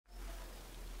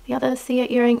the other Sia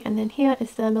earring, and then here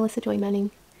is the Melissa Joy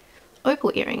Manning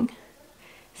opal earring.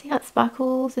 See how it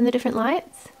sparkles in the different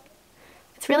lights?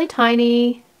 It's really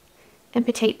tiny and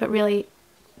petite, but really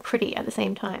pretty at the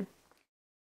same time.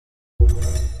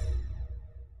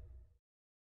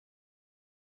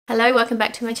 Hello, welcome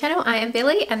back to my channel. I am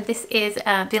Billy and this is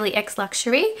Billy X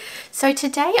Luxury. So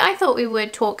today I thought we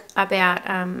would talk about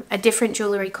a different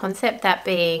jewellery concept, that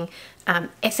being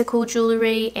ethical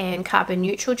jewellery and carbon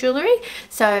neutral jewellery.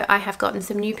 So I have gotten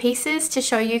some new pieces to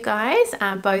show you guys,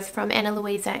 both from Ana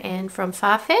Luisa and from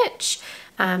Farfetch.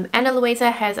 Ana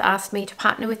Luisa has asked me to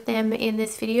partner with them in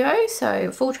this video, so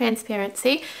full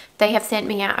transparency, they have sent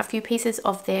me out a few pieces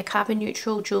of their carbon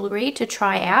neutral jewellery to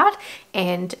try out,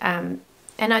 and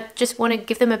I just want to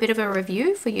give them a bit of a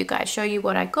review for you guys, show you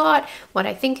what I got, what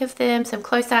I think of them, some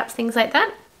close-ups, things like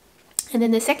that. And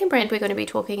then the second brand we're going to be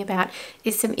talking about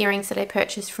is some earrings that I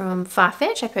purchased from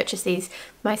Farfetch. I purchased these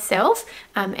myself,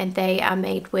 and they are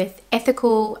made with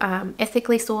ethically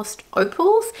sourced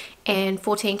opals and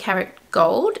 14 karat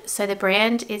gold. So the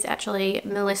brand is actually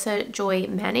Melissa Joy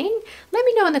Manning. Let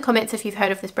me know in the comments if you've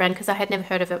heard of this brand, because I had never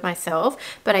heard of it myself,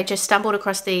 but I just stumbled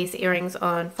across these earrings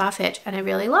on Farfetch and I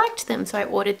really liked them, so I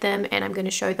ordered them, and I'm going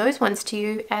to show those ones to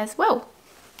you as well.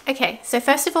 Okay, so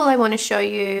first of all I want to show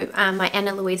you my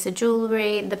Ana Luisa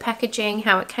jewellery, the packaging,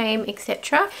 how it came,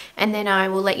 etc. And then I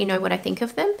will let you know what I think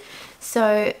of them.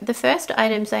 So the first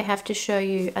items I have to show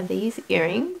you are these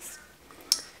earrings.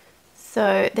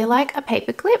 So they're like a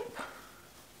paper clip.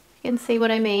 You can see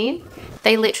what I mean.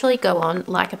 They literally go on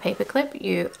like a paper clip.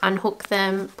 You unhook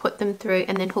them, put them through,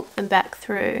 and then hook them back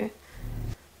through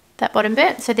that bottom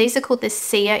bit. So these are called the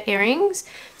Sia earrings,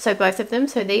 so both of them.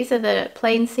 So these are the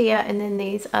plain Sia, and then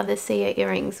these are the Sia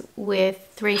earrings with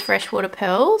 3 freshwater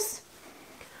pearls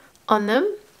on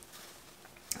them.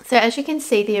 So as you can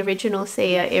see, the original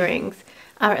Sia earrings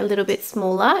are a little bit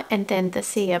smaller, and then the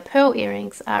Sia pearl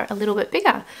earrings are a little bit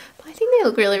bigger, but I think they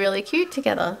look really, really cute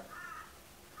together.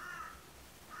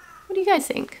 What do you guys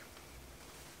think?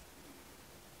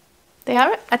 They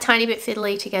are a tiny bit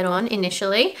fiddly to get on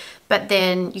initially, but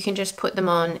then you can just put them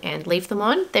on and leave them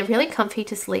on. They're really comfy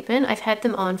to sleep in. I've had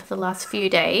them on for the last few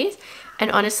days, and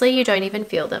honestly, you don't even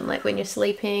feel them. Like when you're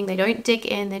sleeping, they don't dig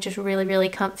in. They're just really, really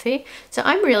comfy. So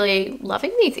I'm really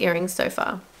loving these earrings so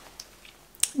far.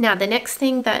 Now, the next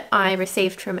thing that I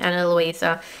received from Ana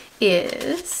Luisa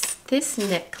is this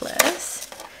necklace.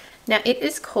 Now, it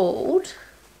is called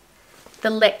the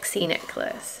Lexi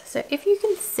necklace. So if you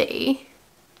can see,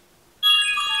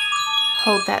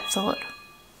 hold that thought.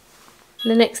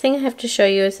 The next thing I have to show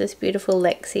you is this beautiful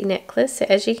Lexi necklace. So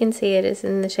as you can see, it is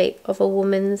in the shape of a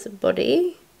woman's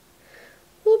body.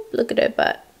 Whoop, look at her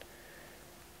butt.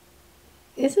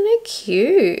 Isn't it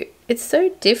cute? It's so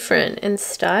different and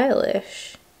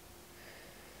stylish.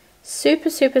 Super,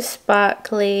 super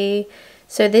sparkly.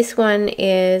 So this one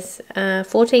is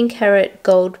 14 karat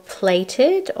gold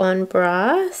plated on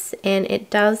brass, and it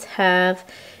does have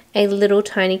a little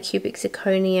tiny cubic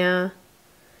zirconia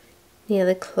near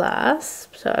the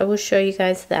clasp, so I will show you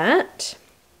guys that.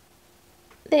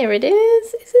 There it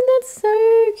is. Isn't that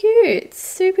so cute?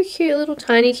 Super cute little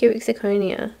tiny cubic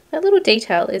zirconia. That little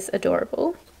detail is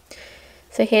adorable.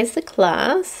 So here's the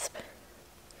clasp.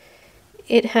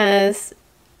 It has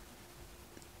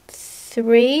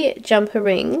 3 jumper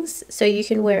rings, so you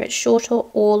can wear it shorter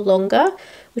or longer,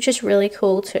 which is really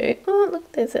cool too. Oh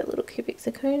look, there's that little cubic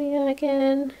zirconia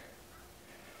again.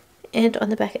 And on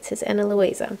the back it says Ana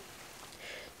Luisa.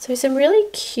 So some really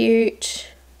cute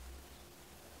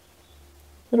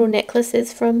little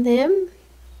necklaces from them.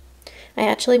 I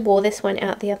actually wore this one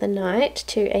out the other night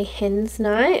to a hen's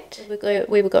night.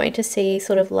 We were going to see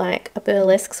sort of like a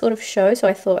burlesque sort of show, so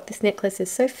I thought this necklace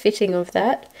is so fitting of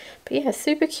that. But yeah,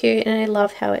 super cute, and I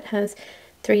love how it has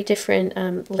 3 different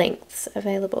lengths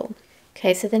available.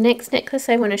 Okay, so the next necklace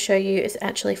I want to show you is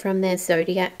actually from their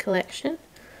Zodiac collection.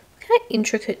 Look how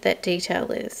intricate that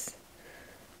detail is.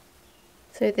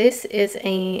 So this is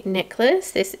a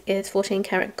necklace. This is 14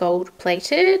 karat gold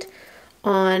plated.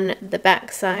 On the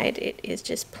back side it is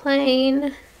just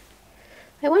plain.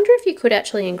 I wonder if you could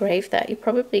actually engrave that. You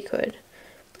probably could.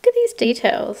 Look at these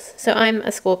details. So I'm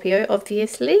a Scorpio,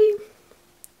 obviously.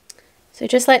 So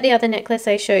just like the other necklace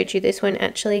I showed you, this one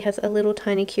actually has a little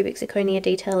tiny cubic zirconia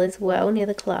detail as well near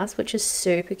the clasp, which is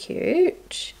super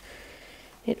cute.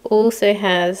 It also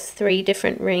has 3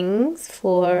 different rings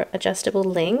for adjustable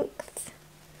length.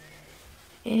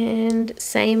 And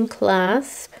same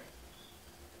clasp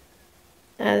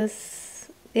as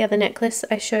the other necklace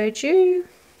I showed you.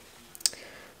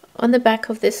 On the back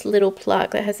of this little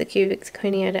plug that has a cubic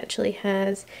zirconia, it actually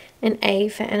has an A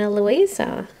for Ana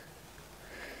Luisa.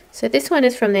 So this one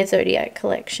is from their Zodiac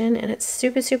collection, and it's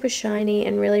super, super shiny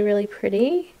and really, really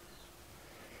pretty.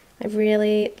 I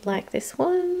really like this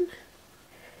one.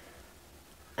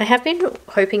 I have been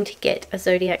hoping to get a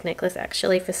Zodiac necklace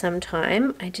actually for some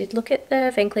time. I did look at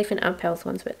the Van Cleef & Arpels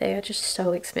ones, but they are just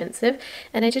so expensive,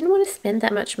 and I didn't want to spend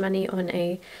that much money on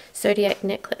a Zodiac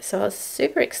necklace, so I was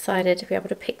super excited to be able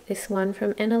to pick this one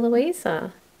from Ana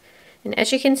Luisa. And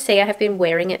as you can see, I have been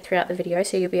wearing it throughout the video,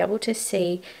 so you'll be able to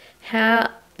see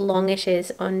how long it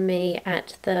is on me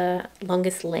at the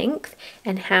longest length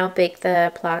and how big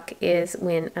the plaque is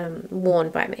when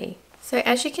worn by me. So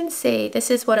as you can see,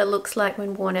 this is what it looks like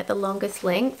when worn at the longest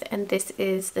length, and this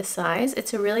is the size.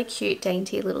 It's a really cute,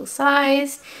 dainty little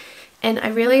size, and I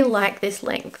really like this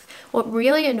length. What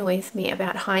really annoys me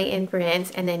about high-end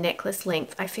brands and their necklace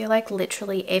length, I feel like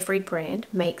literally every brand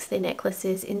makes their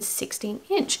necklaces in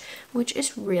 16-inch, which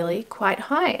is really quite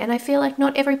high, and I feel like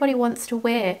not everybody wants to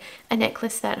wear a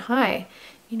necklace that high.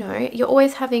 You know, you're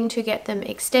always having to get them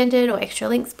extended or extra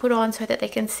links put on so that they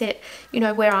can sit, you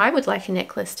know, where I would like a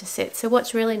necklace to sit. So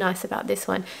what's really nice about this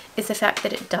one is the fact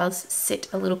that it does sit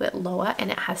a little bit lower,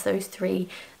 and it has those three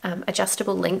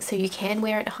adjustable links, so you can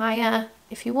wear it higher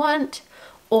if you want,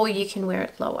 or you can wear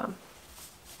it lower.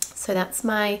 So that's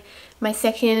my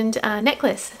second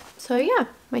necklace. So yeah,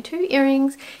 my 2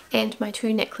 earrings and my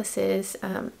 2 necklaces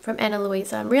from Ana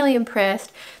Luisa. I'm really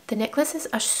impressed. The necklaces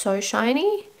are so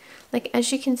shiny. Like,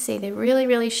 as you can see, they're really,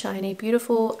 really shiny,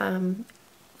 beautiful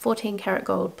 14 karat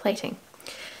gold plating.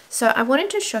 So I wanted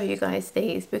to show you guys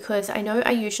these because I know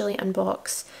I usually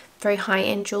unbox very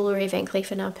high-end jewellery, Van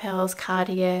Cleef & Arpels,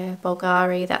 Cartier,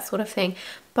 Bulgari, that sort of thing.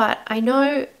 But I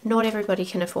know not everybody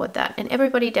can afford that, and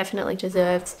everybody definitely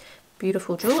deserves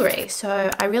beautiful jewellery. So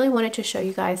I really wanted to show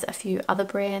you guys a few other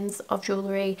brands of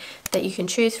jewellery that you can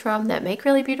choose from that make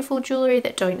really beautiful jewellery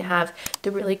that don't have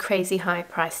the really crazy high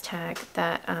price tag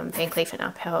that Van Cleef &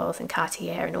 Arpels and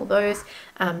Cartier and all those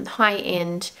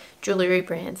high-end jewellery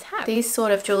brands have. These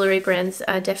sort of jewellery brands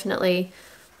are definitely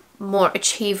more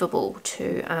achievable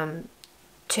to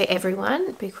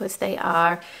everyone because they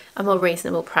are a more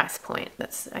reasonable price point.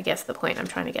 That's, I guess, the point I'm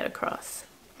trying to get across.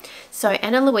 So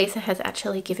Ana Luisa has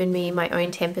actually given me my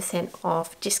own 10%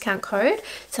 off discount code,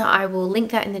 so I will link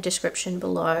that in the description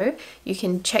below. You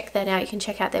can check that out, you can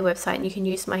check out their website, and you can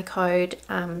use my code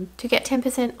to get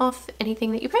 10% off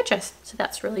anything that you purchase. So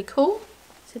that's really cool.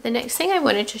 So the next thing I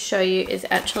wanted to show you is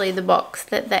actually the box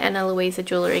that the Ana Luisa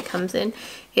jewellery comes in.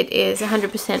 It is 100%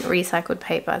 recycled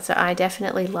paper, so I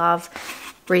definitely love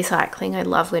recycling. I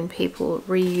love when people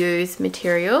reuse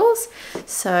materials.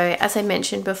 So as I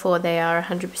mentioned before, they are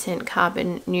 100%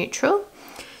 carbon neutral.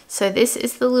 So this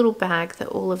is the little bag that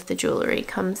all of the jewellery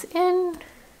comes in.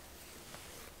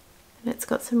 And it's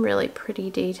got some really pretty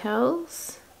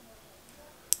details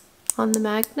on the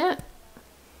magnet,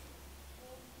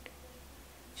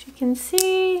 as you can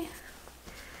see.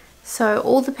 So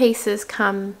all the pieces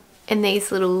come in these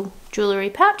little jewellery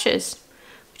pouches,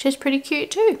 which is pretty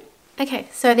cute too. Okay,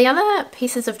 so the other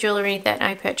pieces of jewellery that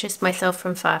I purchased myself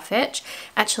from Farfetch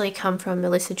actually come from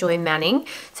Melissa Joy Manning.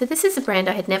 So this is a brand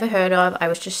I had never heard of. I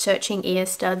was just searching ear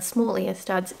studs, small ear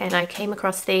studs, and I came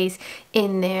across these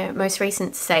in their most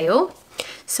recent sale.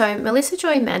 So Melissa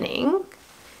Joy Manning,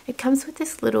 it comes with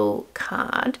this little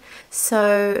card.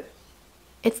 So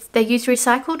they use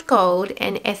recycled gold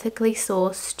and ethically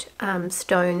sourced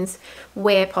stones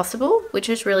where possible, which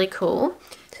is really cool.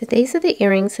 So these are the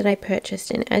earrings that I purchased,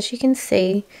 and as you can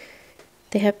see,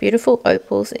 they have beautiful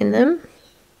opals in them,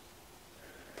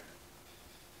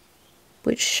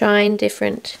 which shine in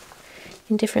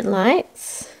different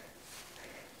lights.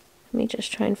 Let me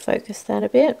just try and focus that a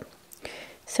bit.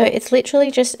 So it's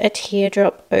literally just a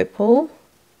teardrop opal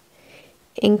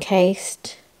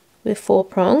encased with 4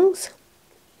 prongs.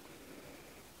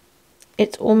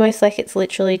 It's almost like it's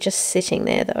literally just sitting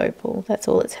there, the opal. That's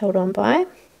all it's held on by.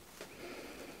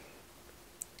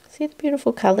 See the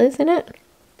beautiful colours in it?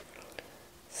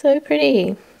 So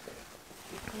pretty.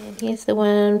 And here's the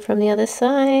one from the other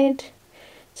side.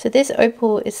 So this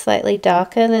opal is slightly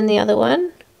darker than the other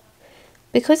one.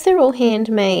 Because they're all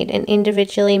handmade and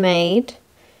individually made,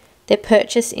 they're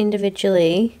purchased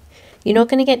individually, you're not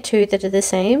going to get 2 that are the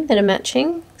same, that are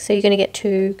matching. So you're going to get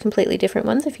 2 completely different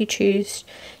ones if you choose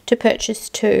to purchase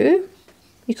 2.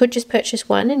 You could just purchase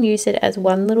 1 and use it as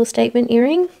one little statement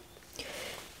earring.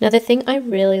 Now the thing I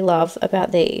really love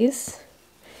about these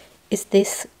is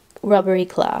this rubbery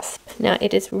clasp. Now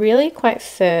it is really quite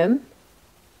firm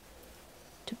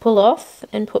to pull off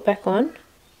and put back on.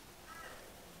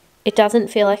 It doesn't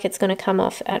feel like it's going to come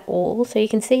off at all. So you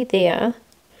can see there,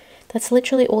 that's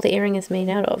literally all the earring is made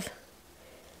out of.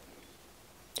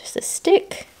 Just a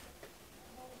stick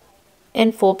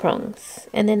and 4 prongs,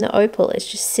 and then the opal is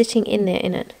just sitting in there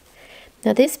in it.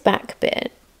 Now this back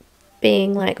bit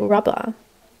being like rubber,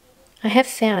 I have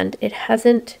found it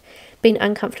hasn't been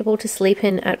uncomfortable to sleep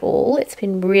in at all. It's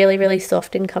been really, really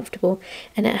soft and comfortable,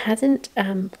 and it hasn't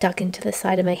dug into the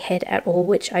side of my head at all,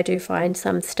 which I do find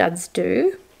some studs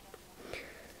do.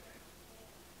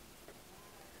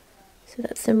 So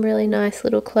that's some really nice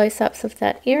little close-ups of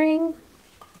that earring.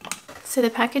 So the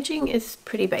packaging is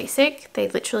pretty basic. They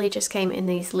literally just came in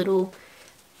these little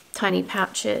tiny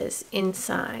pouches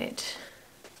inside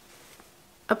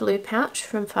a blue pouch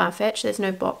from Farfetch. There's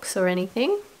no box or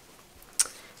anything.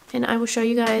 And I will show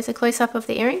you guys a close-up of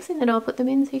the earrings, and then I'll put them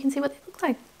in so you can see what they look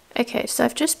like. Okay, so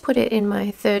I've just put it in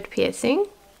my third piercing.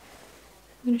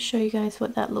 I'm going to show you guys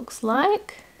what that looks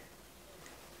like.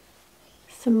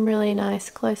 Some really nice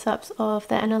close-ups of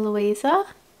the Ana Luisa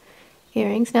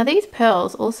earrings. Now these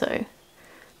pearls also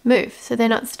move, so they're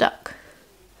not stuck.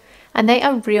 And they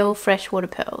are real freshwater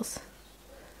pearls.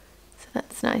 So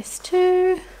that's nice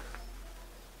too.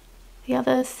 The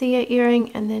other Sia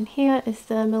earring, and then here is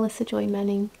the Melissa Joy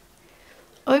Manning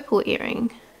opal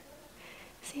earring.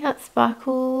 See how it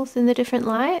sparkles in the different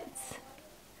lights?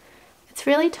 It's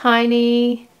really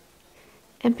tiny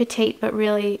and petite, but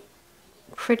really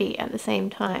pretty at the same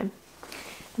time.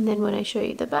 And then when I show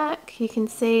you the back, you can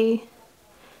see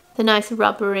the nice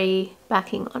rubbery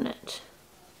backing on it.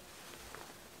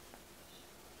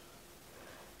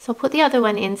 So I'll put the other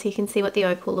one in so you can see what the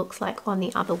opal looks like on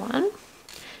the other one,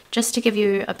 just to give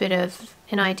you a bit of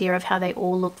an idea of how they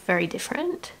all look very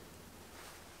different.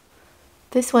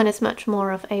 This one is much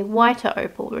more of a whiter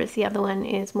opal, whereas the other one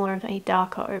is more of a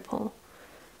darker opal.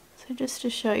 So just to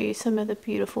show you some of the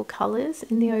beautiful colours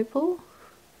in the opal.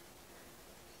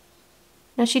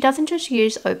 Now she doesn't just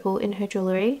use opal in her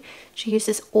jewellery, she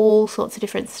uses all sorts of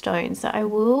different stones. So I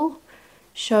will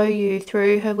show you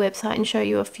through her website and show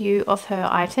you a few of her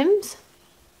items.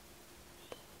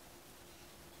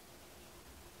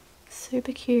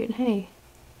 Super cute, hey?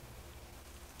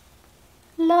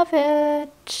 Love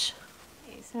it!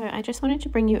 So I just wanted to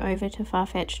bring you over to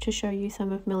Farfetch to show you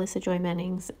some of Melissa Joy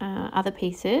Manning's other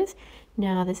pieces.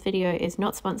 Now this video is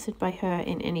not sponsored by her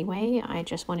in any way, I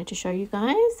just wanted to show you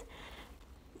guys.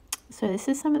 So this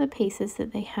is some of the pieces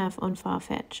that they have on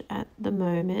Farfetch at the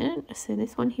moment. So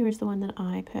this one here is the one that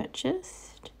I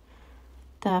purchased.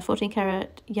 The 14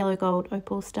 karat yellow gold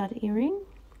opal stud earring.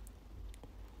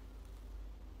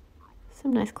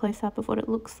 Some nice close-up of what it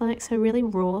looks like. So really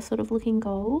raw sort of looking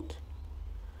gold.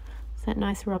 It's that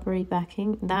nice rubbery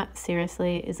backing. That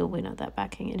seriously is a winner, that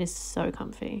backing. It is so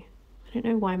comfy. I don't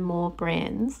know why more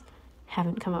brands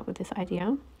haven't come up with this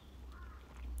idea.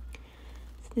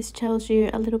 So this tells you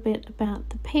a little bit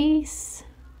about the piece.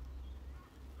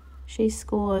 She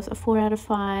scores a 4 out of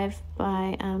 5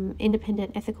 by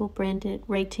independent ethical branded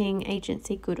rating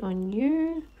agency Good On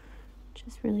You, which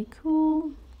is really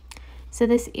cool. So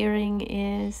this earring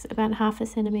is about 1/2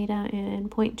 centimetre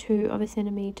and 0.2 of a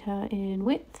centimetre in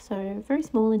width, so very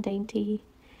small and dainty.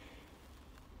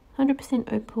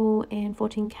 100% opal and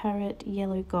 14 karat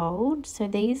yellow gold. So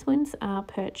these ones are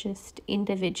purchased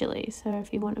individually. So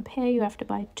if you want a pair, you have to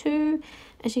buy 2.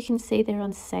 As you can see, they're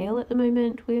on sale at the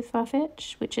moment with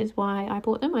Farfetch, which is why I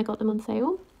bought them. I got them on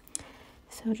sale.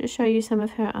 So I'll just show you some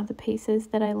of her other pieces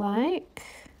that I like.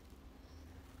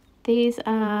 These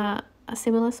are a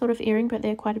similar sort of earring, but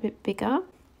they're quite a bit bigger.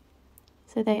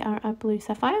 So they are a blue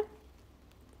sapphire.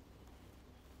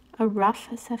 A rough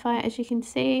sapphire, as you can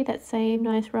see, that same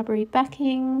nice rubbery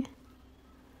backing.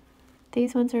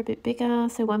 These ones are a bit bigger,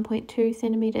 so 1.2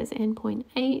 centimeters and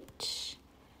 0.8.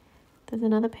 There's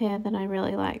another pair that I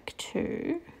really like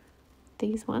too,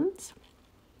 these ones.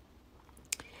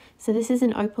 So this is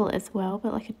an opal as well,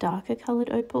 but like a darker colored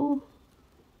opal.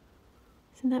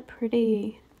 Isn't that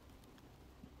pretty?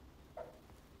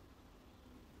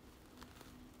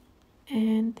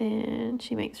 And then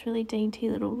she makes really dainty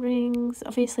little rings.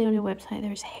 Obviously on her website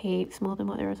there's heaps more than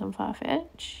what there is on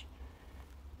Farfetch.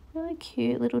 Really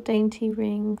cute little dainty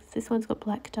rings. This one's got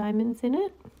black diamonds in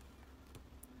it.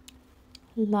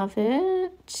 Love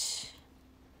it.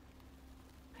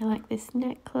 I like this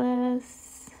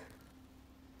necklace.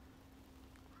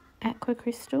 Aqua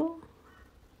crystal.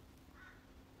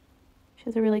 She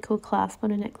has a really cool clasp on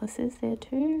her necklaces there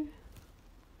too.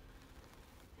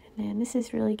 And this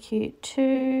is really cute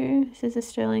too. This is a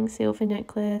sterling silver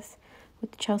necklace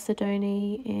with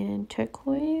chalcedony and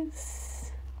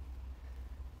turquoise.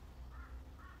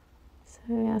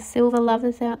 So our silver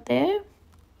lovers out there.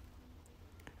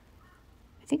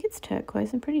 I think it's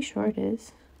turquoise, I'm pretty sure it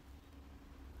is.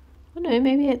 Oh no,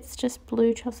 maybe it's just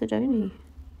blue chalcedony.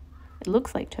 It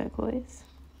looks like turquoise.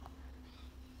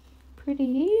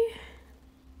 pretty.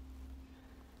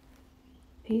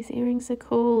 These earrings are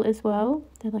cool as well.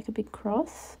 They're like a big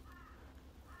cross.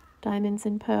 Diamonds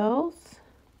and pearls.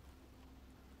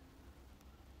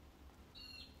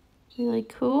 Really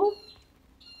cool.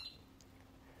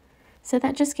 So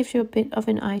that just gives you a bit of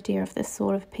an idea of the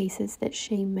sort of pieces that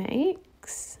she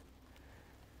makes.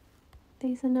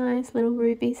 These are nice, little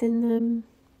rubies in them.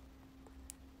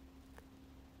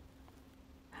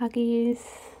 Huggies.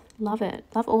 Love it.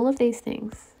 Love all of these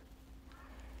things.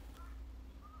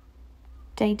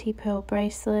 Dainty pearl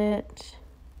bracelet.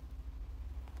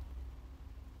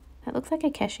 That looks like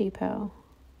a keshi pearl.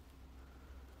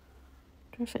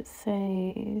 I don't know if it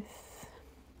says...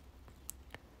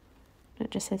 It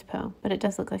just says pearl, but it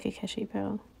does look like a keshi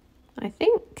pearl, I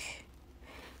think.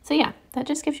 So yeah, that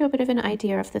just gives you a bit of an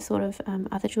idea of the sort of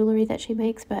other jewellery that she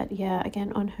makes. But yeah,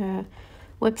 again, on her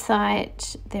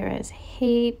website there is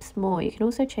heaps more. You can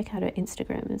also check out her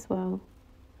Instagram as well.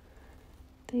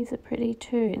 These are pretty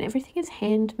too, and everything is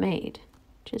handmade,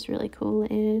 which is really cool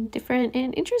and different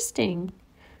and interesting.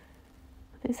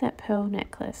 There's that pearl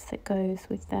necklace that goes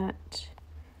with that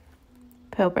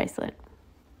pearl bracelet.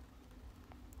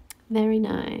 Very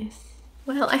nice.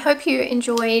 Well, I hope you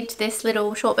enjoyed this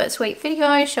little short but sweet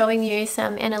video showing you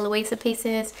some Ana Luisa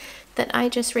pieces that I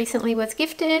just recently was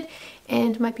gifted,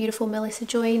 and my beautiful Melissa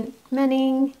Joy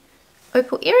Manning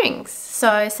opal earrings.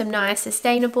 So some nice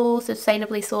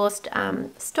sustainably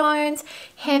sourced stones,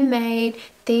 handmade.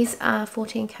 These are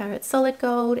 14 karat solid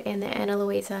gold, and the Ana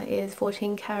Luisa is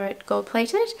 14 karat gold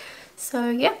plated. So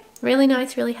yeah, really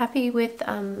nice, really happy with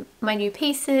my new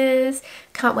pieces.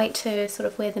 Can't wait to sort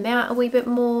of wear them out a wee bit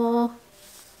more.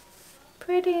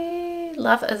 Pretty.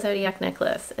 Love a zodiac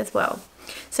necklace as well.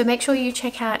 So make sure you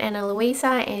check out Ana Luisa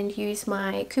and use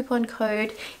my coupon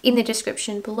code in the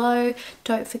description below.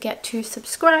 Don't forget to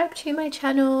subscribe to my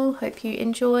channel. Hope you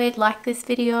enjoyed. Like this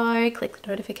video, click the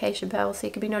notification bell so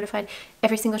you can be notified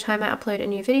every single time I upload a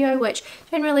new video, which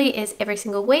generally is every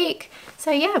single week.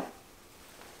 So yeah,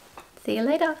 see you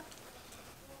later.